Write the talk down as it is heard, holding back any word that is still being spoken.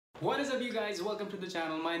What is up you guys, welcome to the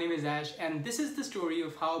channel. My name is Ash and this is the story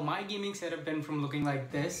of how my gaming setup went from looking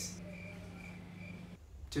like this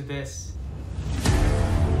to this.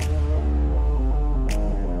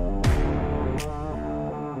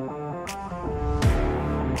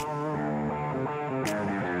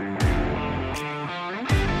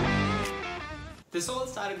 This all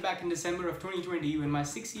started back in December of 2020 when my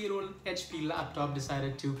 6-year-old HP laptop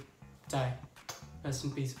decided to die. Rest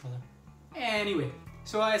in peace, brother. Anyway,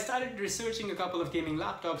 so I started researching a couple of gaming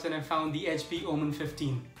laptops and I found the HP OMEN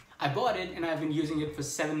 15. I bought it and I've been using it for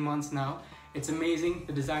 7 months now. It's amazing,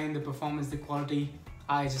 the design, the performance, the quality.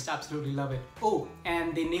 I just absolutely love it. Oh,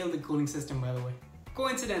 and they nailed the cooling system, by the way.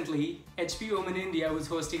 Coincidentally, HP OMEN India was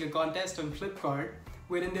hosting a contest on Flipkart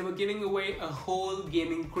wherein they were giving away a whole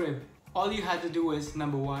gaming crib. All you had to do was,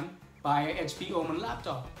 number 1, buy a HP OMEN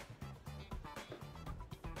laptop.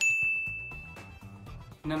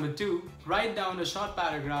 Number 2, write down a short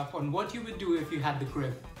paragraph on what you would do if you had the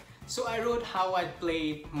crib. So I wrote how I'd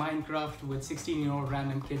play Minecraft with 16-year-old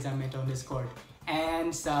random kids I met on Discord.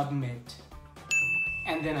 And submit.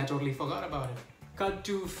 And then I totally forgot about it. Cut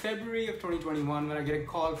to February of 2021 when I get a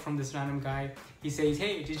call from this random guy. He says,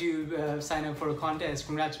 hey, did you sign up for a contest?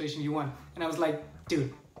 Congratulations, you won. And I was like,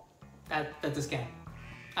 dude, that's a scam.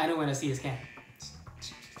 I know when I see a scam.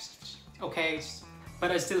 Okay,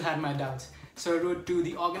 but I still had my doubts. So I wrote to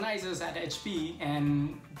the organizers at HP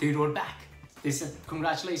and they wrote back. They said,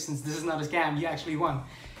 congratulations, this is not a scam, you actually won.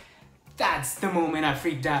 That's the moment I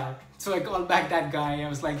freaked out. So I called back that guy, I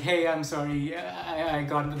was like, hey, I'm sorry, I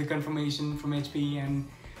got the confirmation from HP and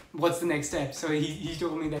what's the next step? So he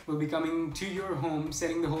told me that we'll be coming to your home,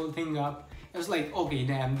 setting the whole thing up. I was like, okay,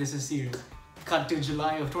 damn, this is serious. Cut to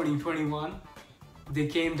July of 2021. They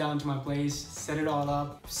came down to my place, set it all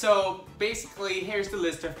up. So basically, here's the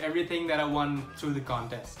list of everything that I won through the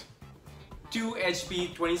contest. 2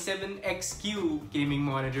 HP 27XQ gaming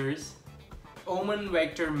monitors, Omen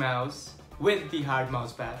Vector mouse with the hard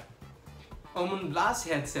mouse pad, Omen Blast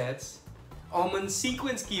headsets, Omen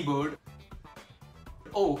Sequence keyboard,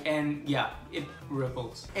 oh and yeah, it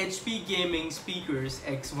ripples, HP gaming speakers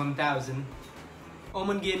X1000,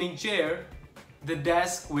 Omen gaming chair, the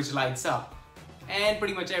desk which lights up, and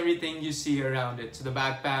pretty much everything you see around it. So the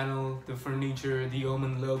back panel, the furniture, the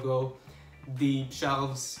Omen logo, the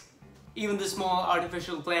shelves, even the small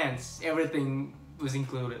artificial plants, everything was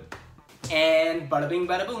included. And bada bing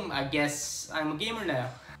bada boom, I guess I'm a gamer now.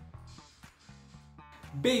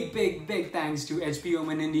 Big thanks to HP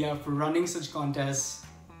OMEN India for running such contests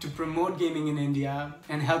to promote gaming in India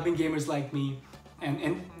and helping gamers like me,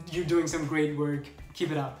 and you're doing some great work.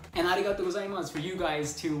 Keep it up. And arigato gozaimasu for you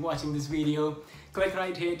guys too watching this video. Click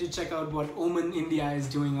right here to check out what Omen India is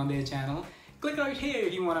doing on their channel. Click right here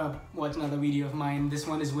if you want to watch another video of mine. This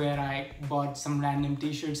one is where I bought some random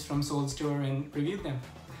t-shirts from Soul Store and reviewed them.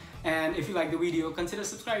 And if you like the video, consider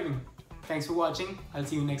subscribing. Thanks for watching. I'll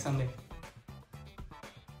see you next Sunday.